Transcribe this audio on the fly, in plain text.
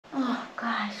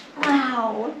gosh,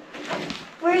 wow.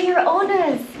 We're your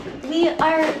owners. We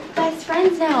are best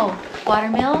friends now.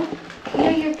 Watermill, we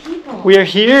are your people. We are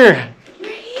here. We're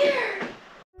here.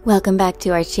 Welcome back to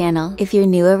our channel. If you're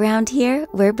new around here,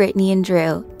 we're Brittany and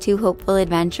Drew, two hopeful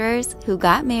adventurers who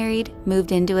got married,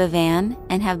 moved into a van,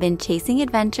 and have been chasing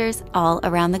adventures all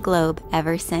around the globe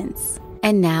ever since.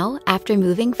 And now, after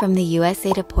moving from the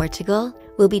USA to Portugal,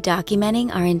 we'll be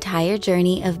documenting our entire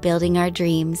journey of building our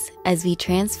dreams as we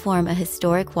transform a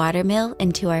historic watermill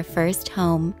into our first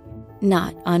home,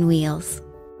 not on wheels.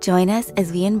 Join us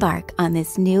as we embark on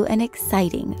this new and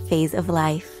exciting phase of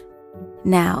life.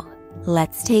 Now,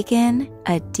 let's take in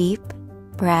a deep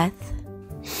breath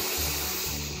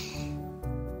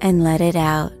and let it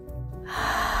out.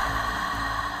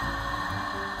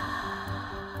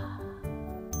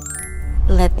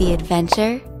 Let the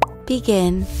adventure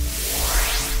begin.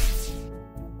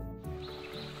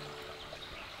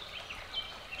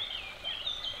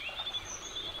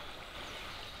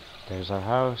 There's our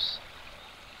house.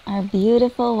 Our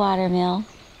beautiful watermill.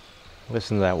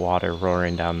 Listen to that water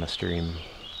roaring down the stream.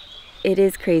 It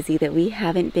is crazy that we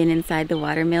haven't been inside the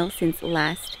watermill since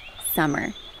last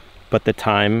summer. But the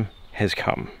time has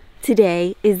come.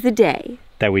 Today is the day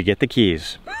That we get the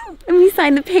keys. and we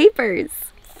sign the papers.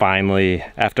 Finally,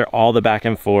 after all the back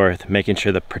and forth, making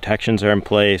sure the protections are in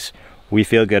place, we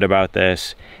feel good about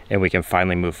this and we can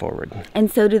finally move forward.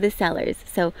 And so do the sellers.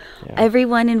 So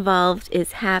everyone involved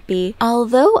is happy.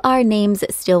 Although our names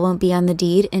still won't be on the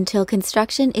deed until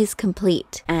construction is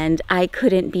complete. And I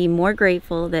couldn't be more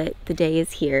grateful that the day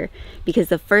is here, because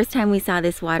the first time we saw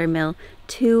this watermill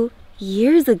 2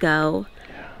 years ago,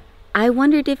 I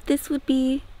wondered if this would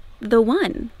be the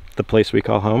one. The place we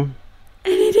call home?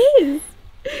 And it is.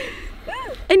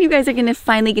 And you guys are gonna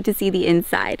finally get to see the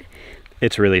inside.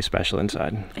 It's really special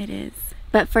inside. It is.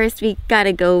 But first we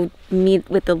gotta go meet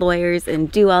with the lawyers and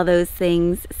do all those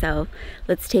things. So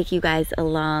let's take you guys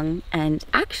along and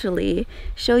actually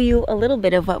show you a little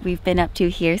bit of what we've been up to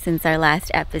here since our last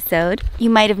episode. You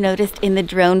might have noticed in the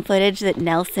drone footage that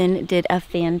Nelson did a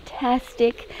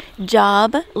fantastic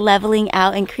job leveling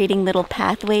out and creating little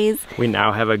pathways. We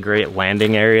now have a great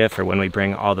landing area for when we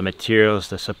bring all the materials,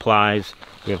 the supplies.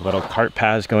 We have little cart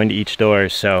paths going to each door.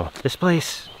 So this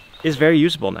place is very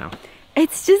usable now.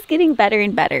 It's just getting better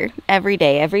and better every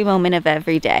day, every moment of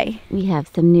every day. We have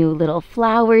some new little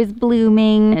flowers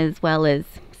blooming, as well as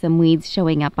some weeds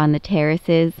showing up on the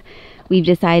terraces. We've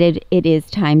decided it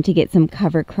is time to get some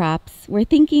cover crops. We're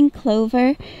thinking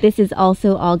clover. This is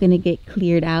also all gonna get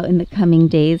cleared out in the coming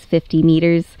days, 50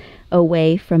 meters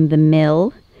away from the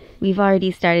mill. We've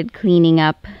already started cleaning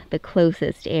up the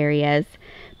closest areas,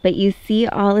 but you see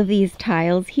all of these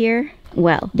tiles here?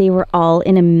 Well, they were all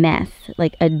in a mess,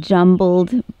 like a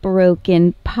jumbled,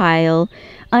 broken pile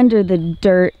under the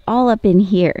dirt, all up in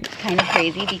here. It's kind of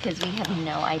crazy because we have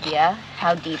no idea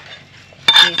how deep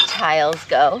these tiles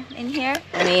go in here.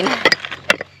 I mean,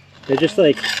 They're just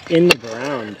like in the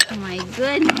ground. oh my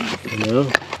goodness. You know?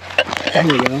 There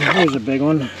we go. Here's a big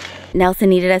one. Nelson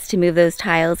needed us to move those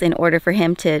tiles in order for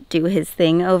him to do his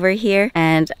thing over here.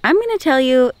 And I'm gonna tell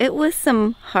you, it was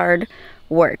some hard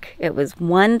work. It was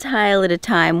one tile at a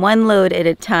time, one load at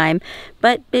a time,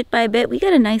 but bit by bit we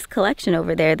got a nice collection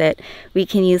over there that we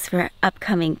can use for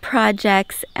upcoming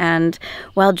projects. And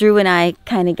while Drew and I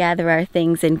kind of gather our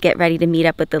things and get ready to meet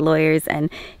up with the lawyers and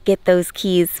get those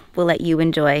keys, we'll let you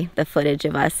enjoy the footage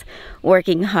of us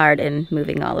working hard and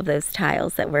moving all of those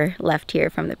tiles that were left here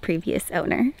from the previous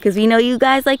owner, because we know you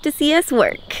guys like to see us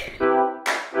work.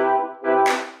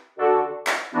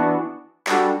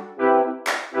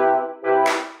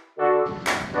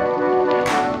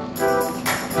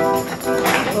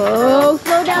 Oh,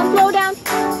 slow down, slow down.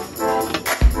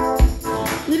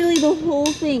 Literally the whole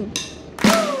thing.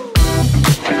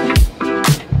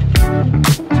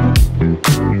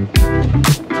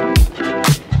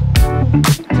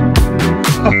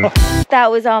 That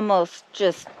was almost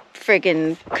just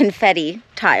friggin' confetti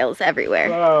tiles everywhere.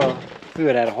 Whoa. We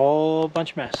would have had a whole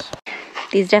bunch of mess.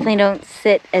 These definitely don't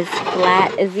sit as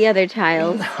flat as the other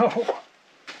tiles. No.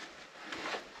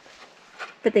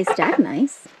 But they stack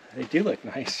nice. They do look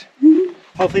nice.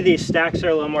 Hopefully these stacks are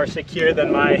a little more secure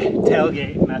than my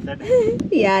tailgate method.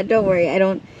 Yeah, don't worry. I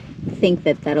don't think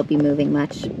that that'll be moving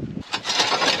much. And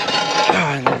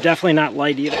they're definitely not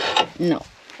light either. No.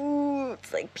 Ooh,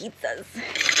 it's like pizzas.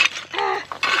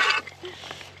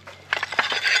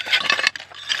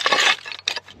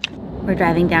 We're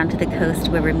driving down to the coast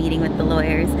where we're meeting with the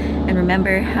lawyers. And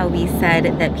remember how we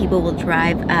said that people will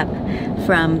drive up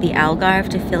from the Algarve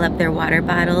to fill up their water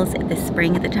bottles at the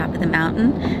spring at the top of the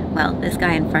mountain? Well, this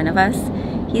guy in front of us,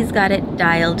 he's got it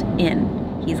dialed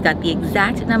in. He's got the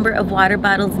exact number of water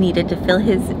bottles needed to fill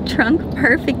his trunk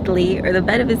perfectly, or the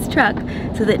bed of his truck,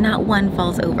 so that not one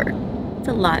falls over. It's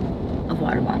a lot of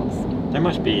water bottles. There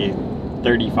must be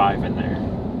 35 in there.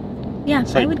 Yeah,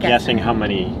 It's I like would guess guessing so. how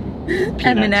many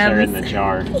peanuts are in the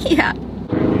jar. Yeah.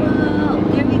 Whoa,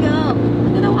 here we go.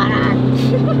 Look at the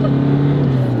water.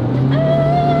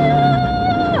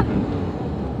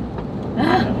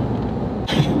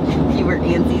 You were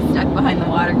antsy, stuck behind the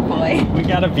water, boy. We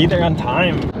gotta be there on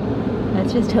time.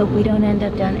 Let's just hope we don't end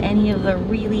up down any of the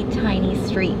really tiny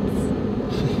streets.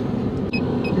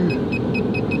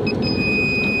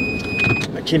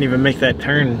 I can't even make that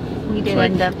turn. We did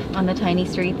end up on the tiny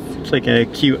streets. It's like a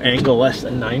cute angle less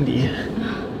than 90.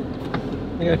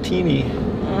 Look how teeny.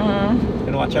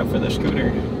 And watch out for the scooter.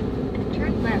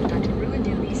 Turn left onto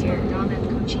Ruindeli's Dom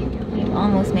and Cochino. We've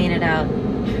almost made it out.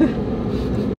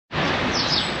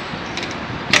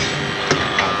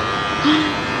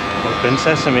 Open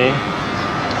sesame.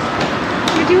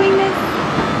 You're doing this?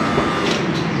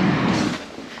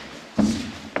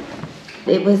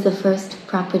 It was the first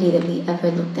property that we ever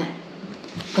looked at.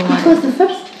 What was the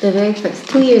first? The very first,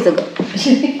 2 years ago.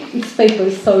 It's paper,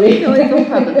 sorry. No, it's no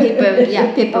problem. Paper,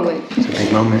 yeah, paperwork. It's a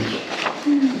big moment.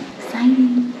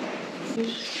 Exciting. 2,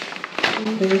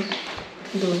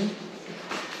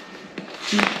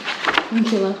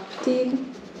 vamos lá repetir.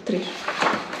 3.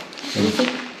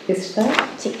 Esse está?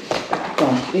 Sim.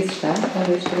 Pronto, esse está.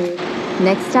 Talvez 3.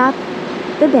 Next stop,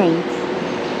 the bank.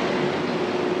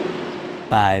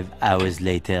 5 hours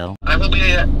later. I will be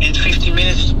there in 15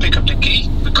 minutes to pick up the key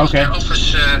because Okay. their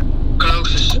office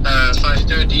closes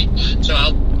 5:30. So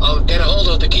I'll get a hold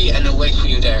of the key and then wait for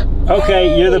you there.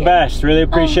 Okay, you're the best. Really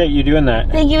appreciate you doing that.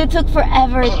 Thank you, it took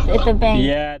forever at the bank.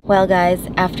 Yeah. Well guys,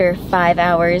 after 5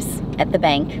 hours at the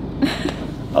bank,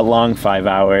 A long 5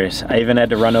 hours. I even had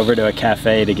to run over to a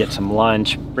cafe to get some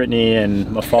lunch. Brittany and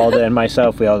Mafalda and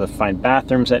myself, we all had to find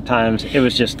bathrooms at times. It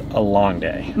was just a long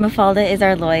day. Mafalda is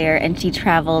our lawyer and she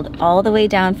traveled all the way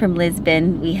down from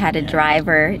Lisbon. We had a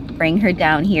driver bring her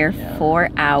down here 4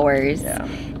 hours. Yeah.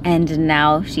 And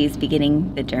now she's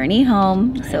beginning the journey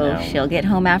home, so know. she'll get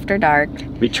home after dark.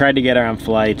 We tried to get her on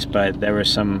flights, but there was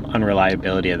some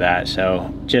unreliability of that.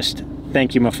 So just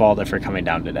thank you, Mafalda, for coming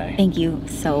down today. Thank you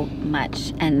so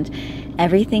much. And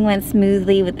everything went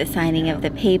smoothly with the signing of the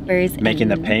papers. Making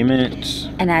the and- payments.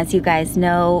 And as you guys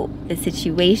know, the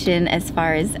situation as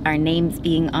far as our names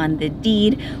being on the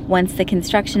deed, once the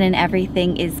construction and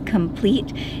everything is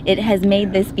complete, it has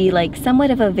made this be like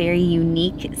somewhat of a very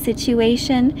unique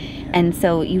situation. And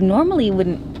so you normally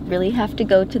wouldn't really have to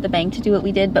go to the bank to do what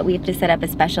we did, but we have to set up a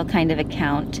special kind of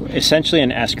account. Essentially an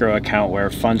escrow account where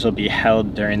funds will be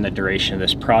held during the duration of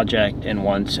this project, and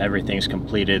once everything's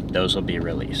completed, those will be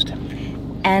released.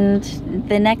 And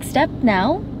the next step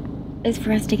now is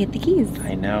for us to get the keys.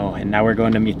 I know, and now we're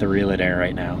going to meet the realtor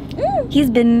right now. He's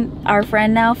been our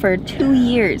friend now for 2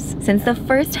 years, since the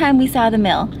first time we saw the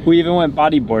mill. We even went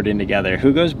bodyboarding together.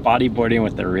 Who goes bodyboarding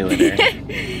with the realtor?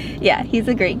 Yeah, he's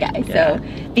a great guy. Yeah. So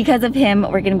because of him,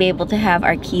 we're gonna be able to have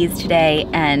our keys today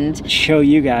and Show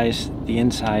you guys the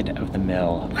inside of the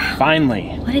mill. Finally.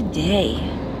 what a day.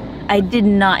 I did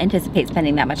not anticipate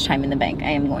spending that much time in the bank. I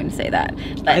am going to say that.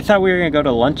 But I thought we were gonna go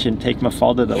to lunch and take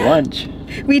Mafalda to lunch.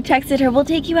 we texted her, we'll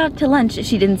take you out to lunch.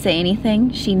 She didn't say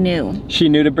anything. She knew. She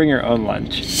knew to bring her own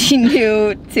lunch. She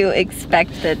knew to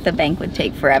expect that the bank would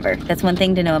take forever. That's one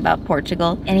thing to know about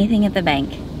Portugal. Anything at the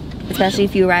bank, especially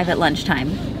if you arrive at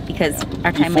lunchtime, because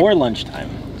our time Before lunchtime.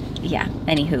 yeah,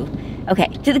 anywho. Okay,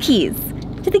 to the keys.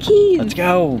 To the keys. Let's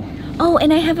go. Oh,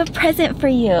 and I have a present for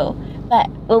you. But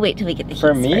we'll wait till we get the keys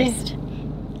For me? first.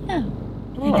 Yeah,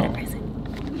 I got a present.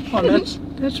 Oh,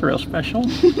 that's real special.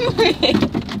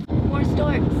 More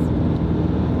storks.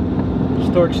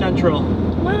 Stork Central.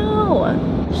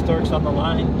 Wow. Storks on the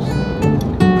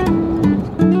lines.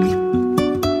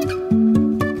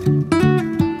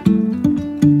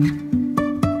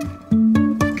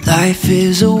 Life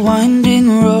is a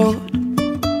winding road,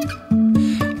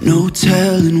 no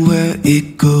telling where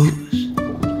it goes.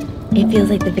 It feels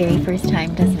like the very first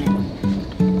time, doesn't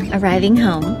it? Arriving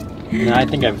home. No, I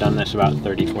think I've done this about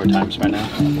 34 times by now.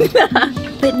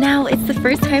 But now it's the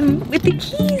first time with the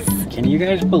keys. Can you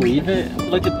guys believe it?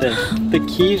 Look at this. The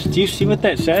keys, do you see what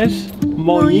that says?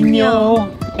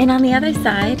 Moinho. And on the other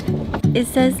side, it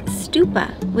says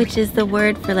stupa, which is the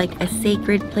word for like a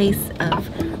sacred place of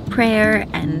prayer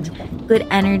and good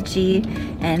energy.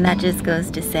 And that just goes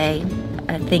to say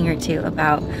a thing or two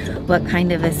about what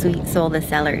kind of a sweet soul the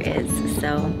seller is.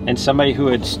 So, And somebody who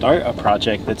would start a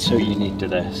project that's so unique to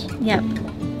this. yep.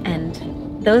 And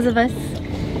those of us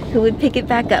who would pick it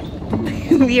back up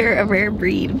We are a rare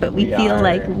breed, but we feel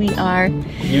like we are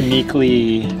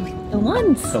uniquely the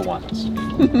ones. the ones.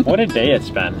 What a day it's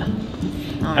been.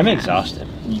 Oh, I'm yeah. exhausted.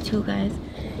 Me too, guys.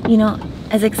 You know,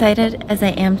 as excited as I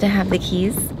am to have the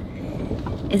keys,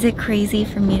 is it crazy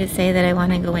for me to say that I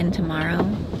want to go in tomorrow?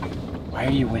 Why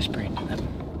are you whispering to them?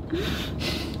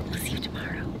 We'll see you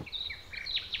tomorrow.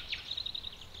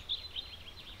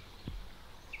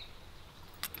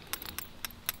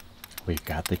 We've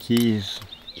got the keys.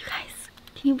 You guys,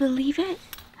 can you believe it?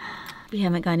 We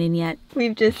haven't gone in yet.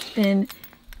 We've just been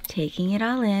taking it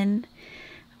all in,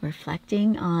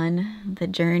 reflecting on the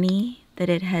journey that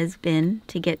it has been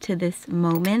to get to this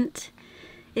moment.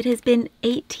 It has been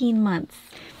 18 months.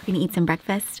 We're gonna eat some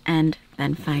breakfast and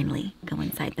then finally go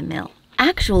inside the mill.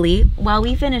 Actually, while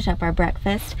we finish up our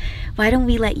breakfast, why don't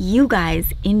we let you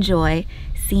guys enjoy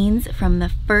scenes from the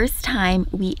first time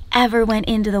we ever went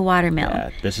into the watermill. Yeah,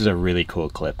 this is a really cool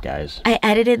clip, guys. I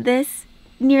edited this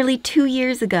nearly 2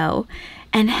 years ago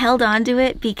and held on to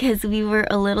it because we were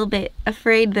a little bit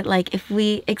afraid that, like, if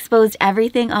we exposed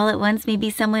everything all at once, maybe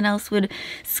someone else would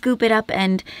scoop it up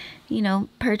and, you know,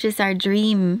 purchase our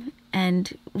dream.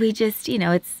 And we just, you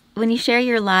know, it's when you share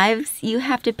your lives, you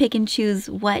have to pick and choose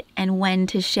what and when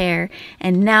to share.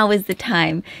 And now is the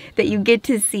time that you get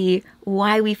to see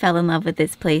why we fell in love with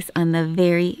this place on the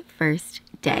very first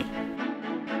day.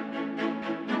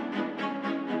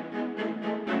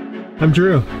 I'm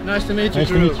Drew. Nice to meet you, Nice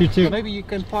to Drew. meet you too. Maybe you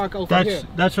can park over here.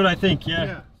 That's what I think,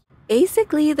 yeah.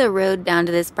 Basically, the road down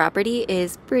to this property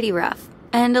is pretty rough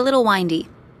and a little windy,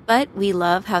 but we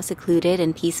love how secluded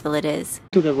and peaceful it is.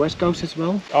 To the west coast as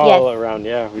well. All around,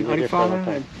 yeah. We've been here for a long Arifana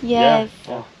time. and Yes.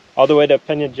 Yeah. All the way to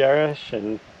Peñajeras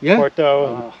and Yeah?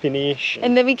 Porto and Peniche.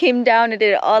 And then we came down and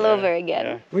did it all over again.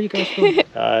 Yeah. where are you guys from?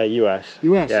 US.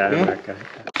 US, Yeah, yeah? America.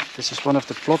 This is one of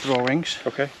the plot drawings.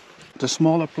 Okay. The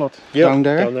smaller plot Yep, down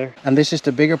there. down there. And this is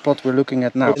the bigger plot we're looking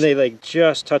at now. And they like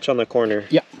just touch on the corner.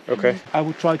 Yeah. Okay. I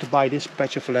would try to buy this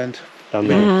patch of land. Down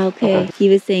there. Ah, okay. He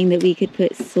was saying that we could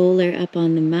put solar up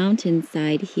on the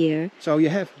mountainside here. So you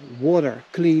have water,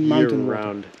 clean mountain Year water.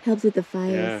 round. Helps with the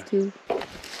fires Yeah. too.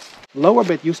 Lower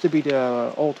bit used to be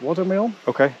the old watermill.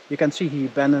 Okay. You can see he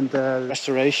abandoned the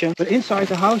restoration. But inside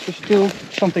the house is still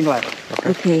something left.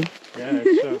 Okay. Yeah,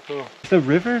 it's so cool. The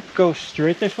river goes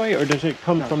straight this way, or does it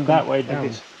come from that way down?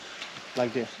 Like this.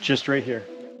 Like this. Just right here.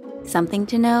 Something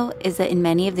to know is that in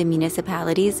many of the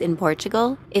municipalities in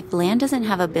Portugal, if land doesn't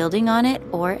have a building on it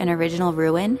or an original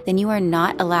ruin, then you are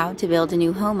not allowed to build a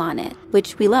new home on it,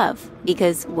 which we love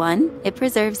because 1, it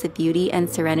preserves the beauty and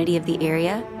serenity of the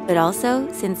area, but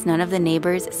also, since none of the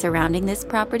neighbors surrounding this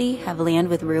property have land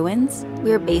with ruins,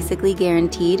 we're basically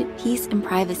guaranteed peace and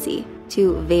privacy,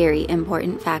 2 very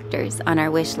important factors on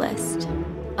our wish list,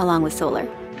 along with solar.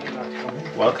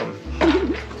 Welcome.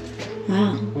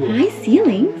 Wow, high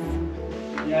ceilings.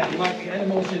 Yeah, there might be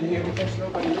animals in here because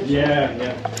nobody lives.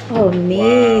 Yeah. Oh,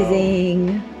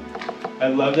 amazing. I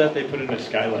love that they put in a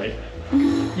skylight.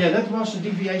 Yeah, that was a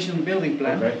deviation building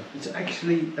plan. Okay. It's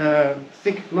actually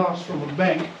thick glass from a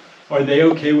bank. Are they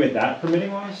okay with that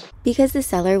permitting wise? Because the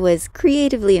seller was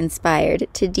creatively inspired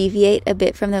to deviate a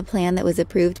bit from the plan that was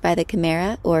approved by the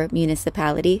Camara or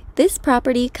municipality, this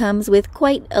property comes with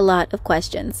quite a lot of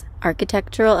questions,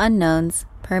 architectural unknowns,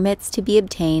 permits to be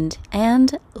obtained,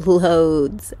 and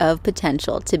loads of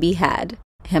potential to be had.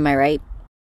 Am I right?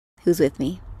 Who's with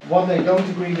me? What they don't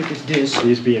agree with is this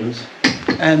These beams.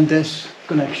 and this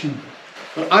connection.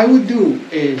 What I would do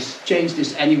is change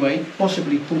this anyway,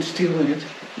 possibly put steel in it,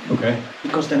 Okay.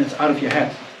 because then it's out of your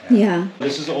head. Yeah.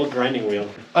 This is an old grinding wheel.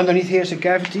 Underneath here is a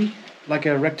cavity, like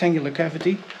a rectangular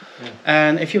cavity.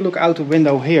 And if you look out the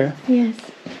window here, Yes.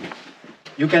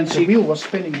 you can see the wheel was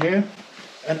spinning here,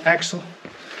 an axle,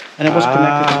 and it was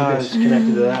connected to It's this.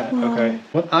 connected to that. Okay.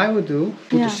 What I would do,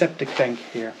 put Yeah. the septic tank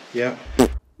here. Yeah.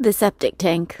 The septic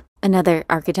tank, another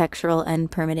architectural and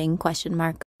permitting question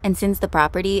mark. And since the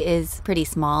property is pretty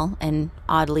small and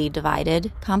oddly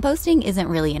divided, composting isn't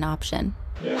really an option.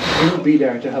 Yeah. We will be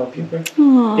there to help you.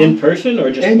 In person or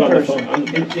just In on person. the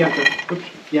phone?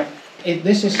 Yeah.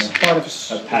 This is part of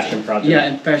A passion project. Yeah,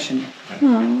 and passion.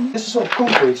 This is all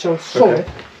concrete, so it's solid. Okay.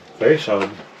 Very solid.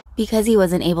 Because he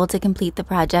wasn't able to complete the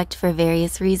project for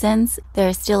various reasons, there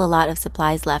are still a lot of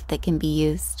supplies left that can be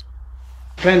used.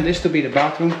 Planned this to be the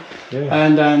bathroom,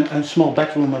 and then a small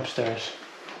bedroom upstairs.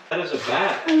 That is a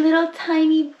bat. A little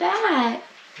tiny bat.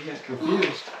 He gets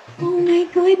confused. Oh my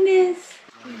goodness.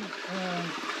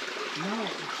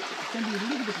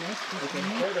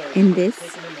 And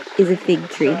this is a fig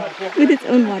tree with its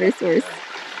own water source.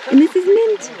 And this is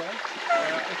mint.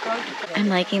 I'm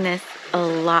liking this a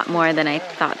lot more than I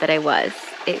thought that I was.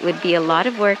 It would be a lot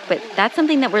of work, but that's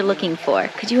something that we're looking for.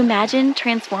 Could you imagine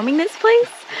transforming this place?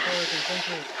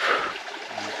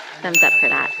 Thumbs up for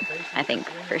that, I think,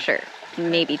 for sure.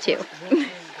 Maybe two.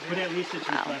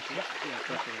 Wow.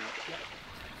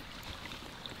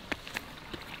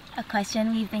 A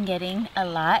question we've been getting a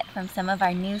lot from some of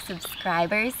our new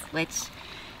subscribers, which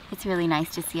it's really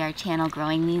nice to see our channel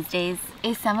growing these days,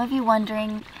 is some of you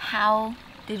wondering, how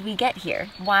did we get here?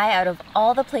 Why, out of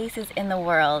all the places in the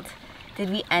world, did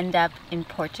we end up in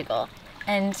Portugal?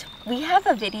 And we have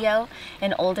a video,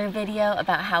 an older video,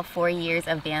 about how 4 years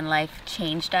of van life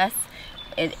changed us.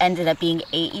 It ended up being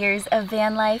 8 years of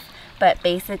van life, but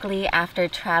basically after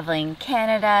traveling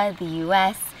Canada, the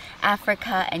US,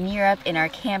 Africa, and Europe in our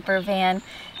camper van,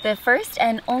 the first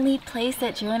and only place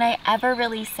that Drew and I ever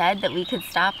really said that we could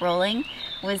stop rolling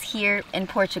was here in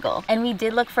Portugal. And we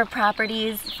did look for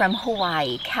properties from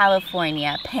Hawaii,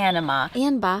 California, Panama,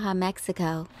 and Baja,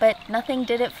 Mexico. But nothing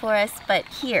did it for us but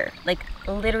here, like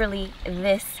literally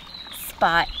this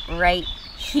spot right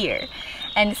here.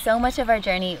 And so much of our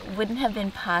journey wouldn't have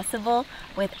been possible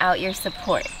without your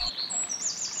support.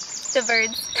 The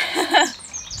birds.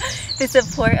 The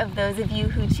support of those of you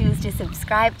who choose to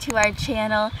subscribe to our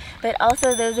channel, but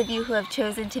also those of you who have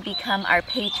chosen to become our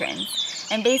patrons.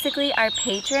 And basically our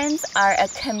patrons are a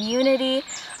community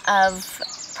of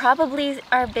probably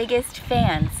our biggest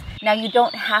fans. Now you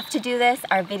don't have to do this.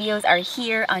 Our videos are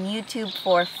here on YouTube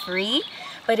for free.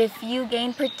 But if you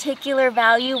gain particular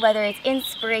value, whether it's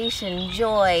inspiration,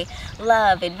 joy,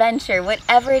 love, adventure,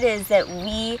 whatever it is that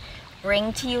we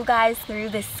bring to you guys through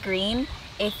the screen,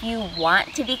 if you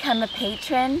want to become a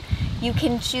patron, you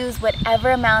can choose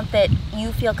whatever amount that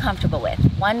you feel comfortable with.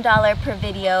 $1 per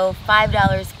video,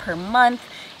 $5 per month.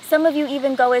 Some of you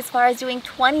even go as far as doing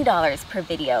 $20 per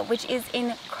video, which is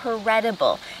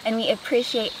incredible. And we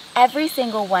appreciate every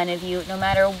single one of you, no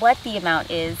matter what the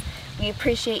amount is. We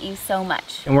appreciate you so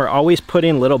much. And we're always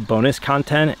putting little bonus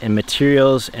content and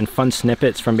materials and fun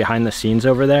snippets from behind the scenes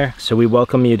over there. So we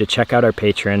welcome you to check out our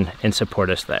Patreon and support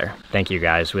us there. Thank you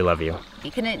guys, we love you. We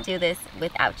couldn't do this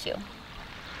without you.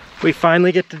 We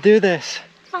finally get to do this.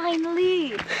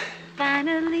 Finally,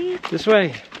 finally. This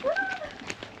way.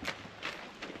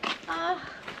 Oh.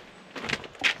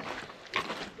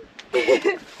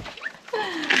 I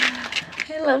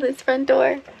love this front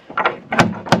door.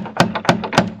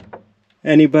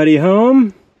 Anybody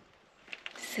home?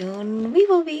 Soon we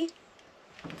will be.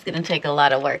 It's gonna take a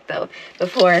lot of work though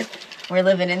before we're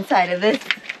living inside of this.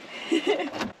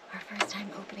 Our first time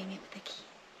opening it with a key.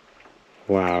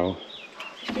 Wow.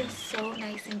 It feels so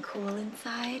nice and cool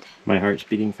inside. My heart's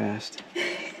beating fast. We're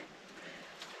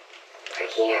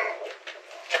here.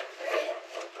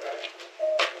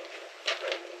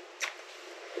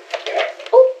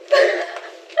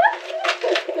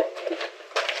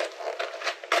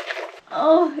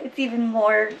 Oh, it's even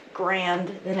more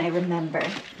grand than I remember.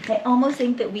 I almost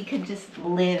think that we could just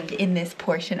live in this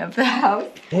portion of the house.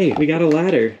 Hey, we got a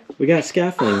ladder. We got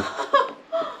scaffolding.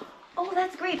 Oh,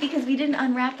 that's great because we didn't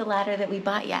unwrap the ladder that we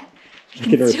bought yet.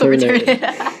 We can still return it.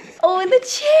 Oh, and the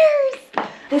chairs!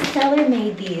 The seller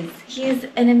made these. He is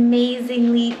an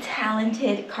amazingly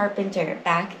talented carpenter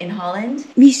back in Holland.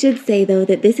 We should say though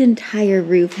that this entire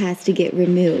roof has to get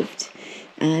removed.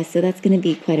 So that's going to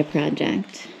be quite a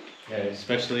project. Yeah,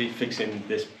 especially fixing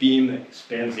this beam that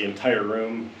spans the entire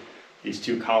room, these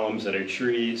two columns that are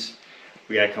trees.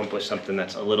 We gotta come up with something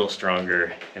that's a little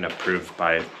stronger and approved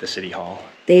by the city hall.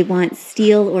 They want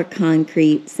steel or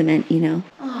concrete, cement, you know.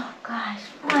 Oh gosh,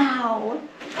 wow.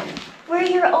 We're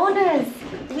your owners.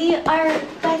 We are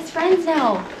best friends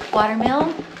now.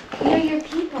 Watermill, we are your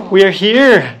people. We are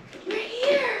here. We're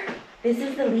here. This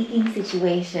is the leaking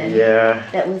situation. Yeah.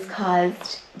 That was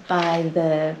caused by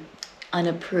the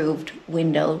unapproved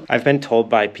window. I've been told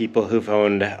by people who've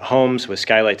owned homes with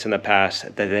skylights in the past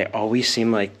that they always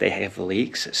seem like they have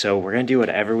leaks. So we're gonna do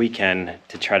whatever we can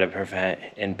to try to prevent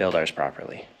and build ours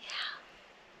properly.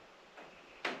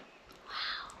 Yeah.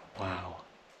 Wow. Wow.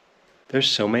 There's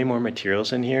so many more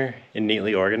materials in here and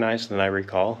neatly organized than I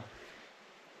recall.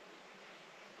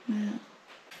 Wow.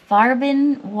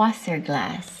 Farben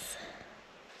Wasserglas.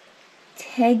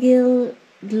 Tegel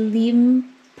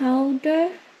Lim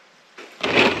powder.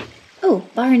 Oh,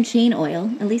 bar and chain oil.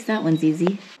 At least that one's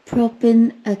easy.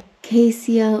 Propen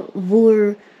Acacia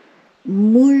Voor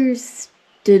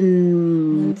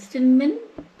Moerstenmin.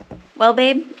 Well,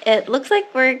 babe, it looks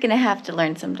like we're gonna have to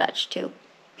learn some Dutch too.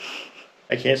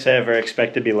 I can't say I ever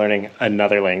expect to be learning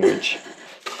another language.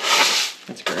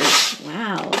 That's great.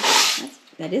 Wow,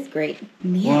 that is great.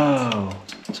 Neat. Wow,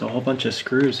 it's a whole bunch of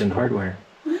screws and hardware.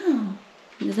 Wow.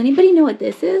 Does anybody know what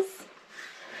this is?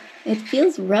 It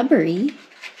feels rubbery.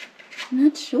 I'm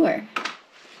not sure.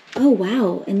 Oh,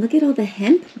 wow. And look at all the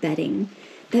hemp bedding.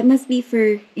 That must be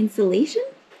for insulation,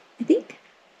 I think.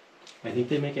 I think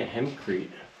they make a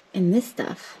hempcrete. And this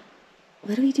stuff.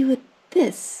 What do we do with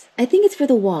this? I think it's for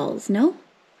the walls, no?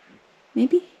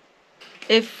 Maybe?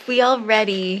 If we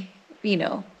already, you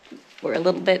know, we're a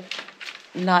little bit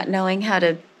not knowing how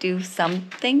to do some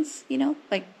things, you know,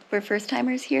 like we're first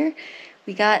timers here.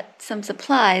 We got some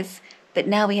supplies, but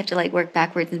now we have to like work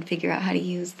backwards and figure out how to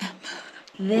use them.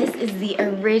 This is the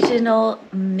original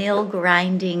mill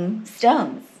grinding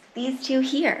stones. These two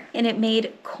here. And it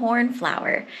made corn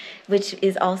flour, which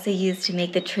is also used to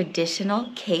make the traditional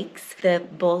cakes, the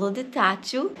bolo de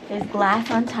tacho. There's glass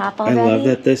on top already. I love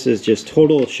that this is just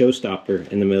total showstopper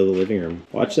in the middle of the living room.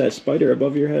 Watch that spider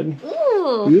above your head.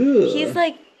 Ooh, Ugh. he's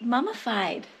like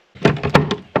mummified.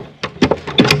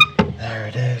 There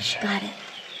it is. Got it.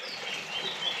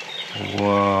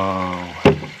 Whoa.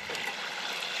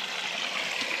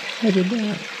 I did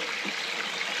that.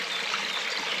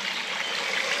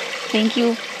 Thank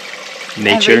you.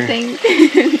 Nature. Everything.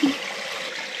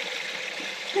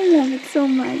 I love it so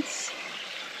much.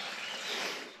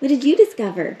 What did you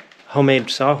discover? Homemade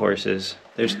sawhorses.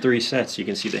 There's 3 sets. You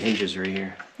can see the hinges right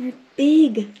here. They're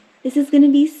big. This is going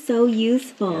to be so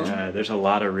useful. Yeah, there's a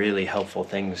lot of really helpful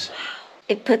things.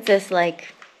 It puts us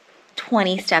like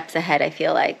 20 steps ahead, I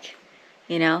feel like.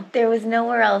 You know? There was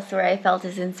nowhere else where I felt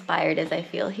as inspired as I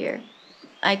feel here.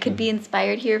 I could be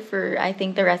inspired here for, I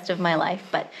think, the rest of my life,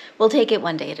 but we'll take it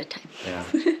one day at a time. Yeah.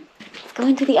 Let's go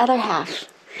into the other half.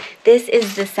 This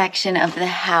is the section of the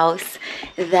house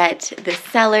that the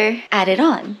seller added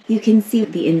on. You can see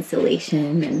the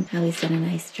insulation and how he's done a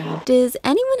nice job. Does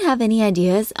anyone have any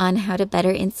ideas on how to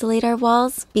better insulate our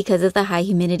walls? Because of the high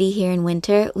humidity here in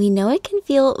winter, we know it can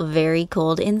feel very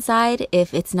cold inside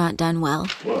if it's not done well.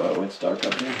 Whoa, it's dark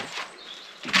up here.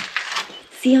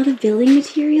 See all the building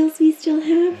materials we still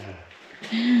have?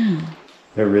 Yeah.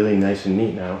 They're really nice and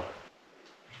neat now.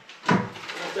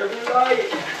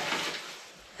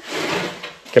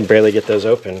 Can barely get those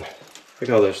open. Look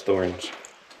at all those thorns.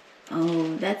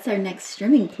 Oh, that's our next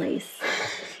strimming place.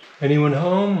 Anyone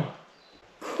home?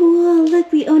 Cool,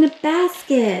 look, we own a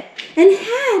basket and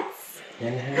hats.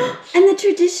 And hats. And the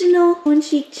traditional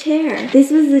one-cheek chair. This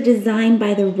was a design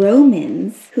by the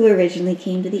Romans who originally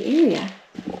came to the area.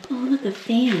 Oh, look, a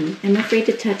fan. I'm afraid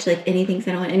to touch like anything because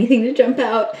I don't want anything to jump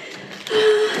out.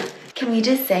 Can we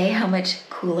just say how much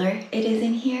cooler it is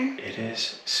in here? It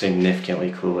is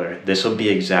significantly cooler. This will be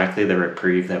exactly the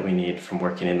reprieve that we need from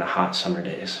working in the hot summer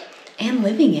days. And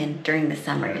living in during the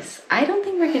summers. I don't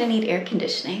think we're gonna need air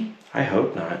conditioning. I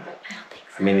hope not. I don't think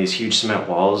so. I mean, these huge cement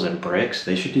walls and bricks,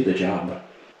 they should do the job.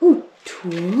 Ooh,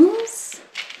 tools?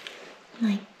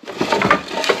 Like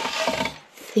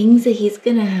things that he's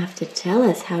gonna have to tell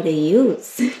us how to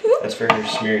use. That's for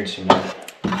smearing cement.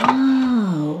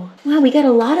 Oh, wow, we got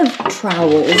a lot of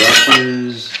trowels.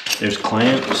 Brushes, there's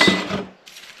clamps.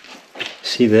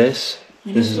 See this?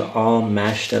 This is all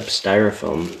mashed up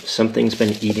styrofoam. Something's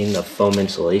been eating the foam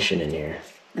insulation in here.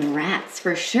 The rats,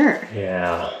 for sure.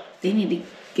 Yeah. They need to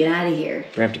get out of here.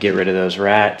 We're gonna have to get rid of those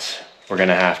rats. We're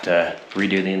gonna have to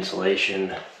redo the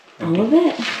insulation. All of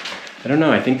it? I don't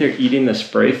know, I think they're eating the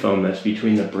spray foam that's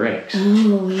between the bricks.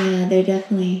 Oh, yeah, they're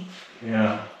definitely...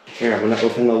 Yeah. Here, I'm gonna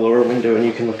open the lower window and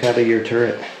you can look out of your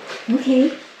turret. Okay.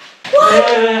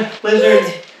 What?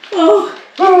 Lizard! Oh.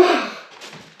 Oh.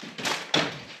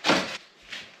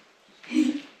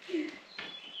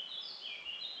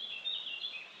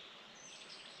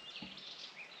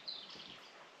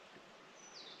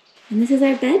 And this is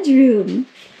our bedroom.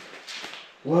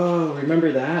 Whoa,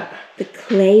 remember that? The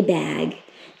clay bag.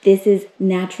 This is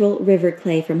natural river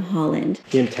clay from Holland.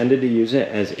 He intended to use it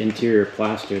as interior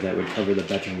plaster that would cover the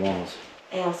bedroom walls.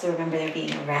 I also remember there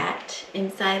being a rat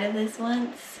inside of this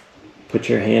once. Put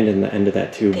your hand in the end of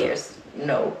that tube. There's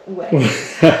no way.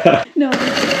 No. Don't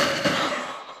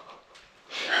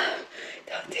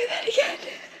do that again.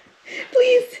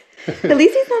 Please. At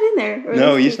least he's not in there. Or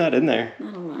No, he's not in there.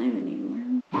 Not alive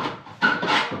anymore.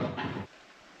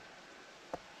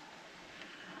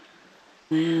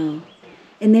 Wow.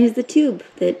 And there's the tube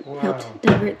that helped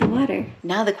divert the water.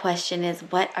 Now the question is,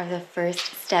 what are the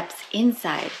first steps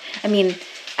inside? I mean,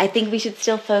 I think we should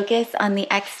still focus on the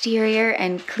exterior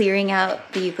and clearing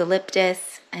out the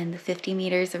eucalyptus and the 50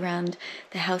 meters around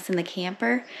the house and the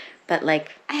camper. But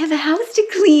like, I have a house to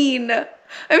clean.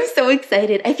 I'm so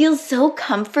excited. I feel so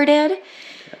comforted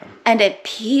and at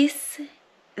peace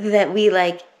that we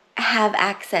like have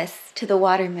access to the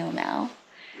watermill now.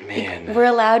 Man. Like, we're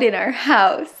allowed in our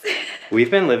house.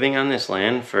 We've been living on this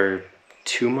land for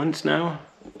 2 months now.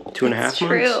 2.5 months.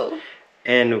 True.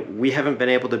 and we haven't been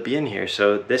able to be in here.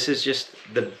 So this is just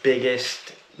the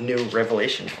biggest new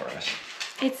revelation for us.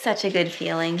 It's such a good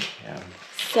feeling. Yeah.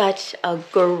 Such a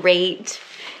great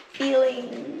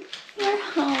feeling. We're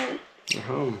home. We're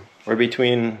home. We're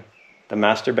between the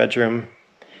master bedroom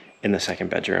and the second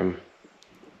bedroom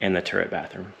and the turret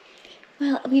bathroom.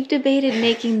 Well, we've debated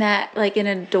making that like an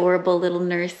adorable little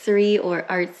nursery or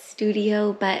art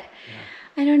studio, but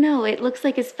I don't know. It looks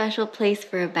like a special place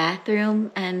for a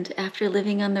bathroom, and after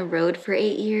living on the road for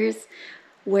 8 years,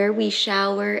 where we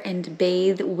shower and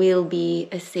bathe will be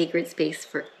a sacred space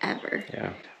forever.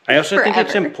 Yeah. I also think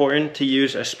it's Forever. important to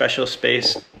use a special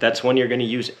space that's one you're going to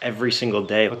use every single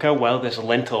day. Look how well this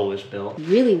lintel was built.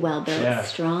 Really well built, Yeah.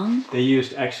 strong. They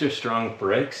used extra strong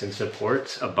bricks and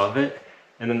supports above it,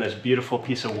 and then this beautiful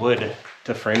piece of wood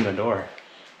to frame the door.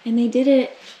 And they did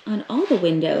it on all the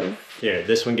windows. Here,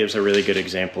 this one gives a really good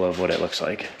example of what it looks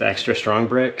like. The extra strong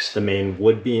bricks, the main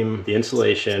wood beam, the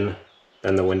insulation,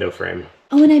 then the window frame.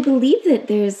 Oh, and I believe that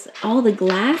there's all the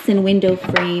glass and window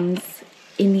frames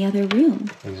in the other room.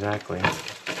 Exactly.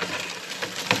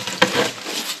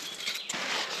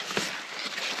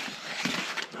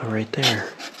 Oh, right there.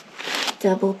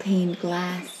 Double pane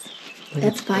glass.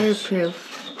 That's fireproof.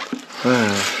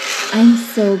 Wow, I'm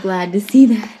so glad to see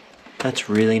that. that's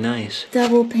really nice.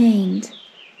 Double paned.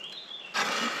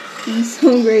 I'm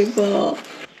so grateful.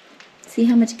 See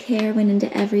how much care went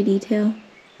into every detail?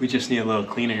 We just need a little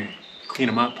cleaner. Clean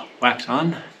them up. Wax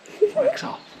on, wax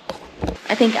off.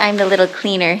 I think I'm the little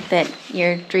cleaner that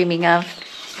you're dreaming of.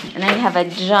 And I have a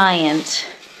giant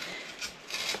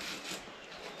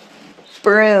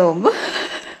broom.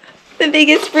 The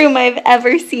biggest broom I've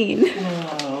ever seen.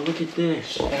 Oh, look at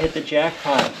this. I hit the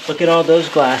jackpot. Look at all those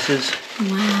glasses.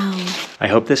 Wow. I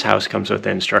hope this house comes with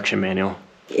the instruction manual.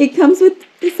 It comes with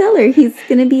the seller. He's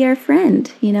gonna be our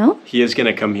friend, you know? He is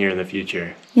gonna come here in the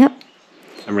future. Yep.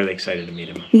 I'm really excited to meet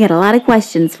him. We got a lot of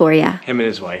questions for ya. Him and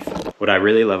his wife. What I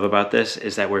really love about this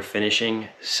is that we're finishing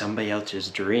somebody else's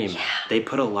dream. They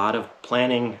put a lot of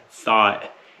planning,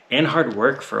 thought, and hard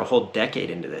work for a whole decade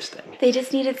into this thing. They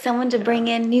just needed someone to bring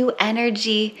in new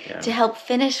energy Yeah. to help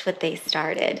finish what they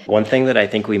started. One thing that I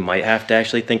think we might have to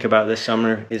actually think about this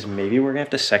summer is maybe we're gonna have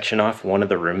to section off one of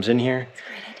the rooms in here. That's a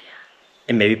great idea.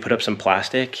 And maybe put up some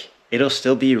plastic. It'll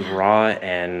still be raw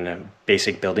and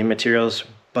basic building materials,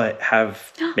 but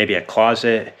have maybe a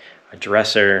closet, a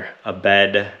dresser, a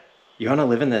bed. You wanna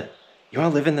live in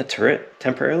the turret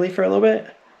temporarily for a little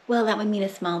bit? Well, that would mean a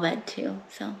small bed too,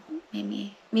 so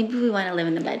maybe we want to live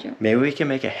in the bedroom. Maybe we can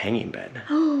make a hanging bed.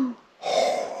 Oh,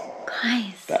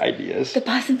 guys, The ideas. the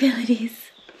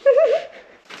possibilities.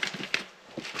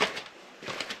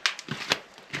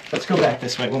 Let's go back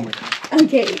this way one more time.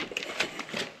 Okay.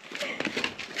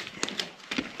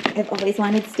 I've always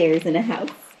wanted stairs in a house.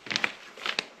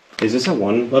 Is this a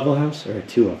 1-level house or a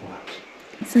 2-level house?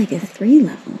 It's like a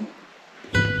 3-level.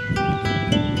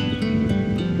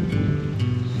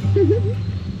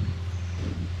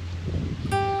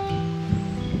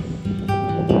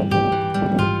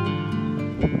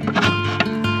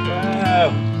 Wow.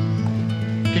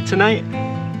 Pizza night?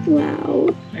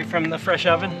 Wow. Right from the fresh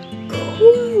oven?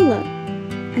 Cool.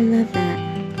 I love that.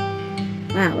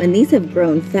 Wow, and these have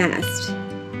grown fast.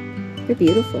 They're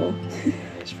beautiful.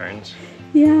 Nice ferns.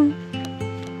 Yeah.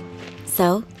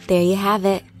 So, there you have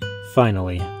it.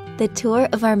 Finally, The tour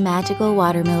of our magical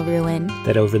watermill ruin.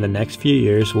 that over the next few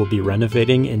years we'll be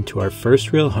renovating into our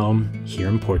first real home here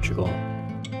in Portugal.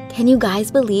 Can you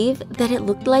guys believe that it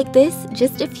looked like this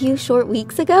just a few short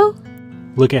weeks ago?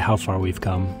 Look at how far we've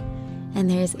come. And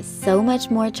there's so much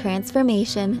more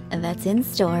transformation that's in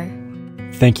store.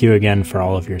 Thank you again for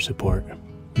all of your support.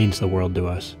 It means the world to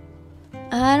us.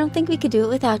 I don't think we could do it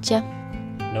without you.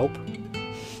 Nope.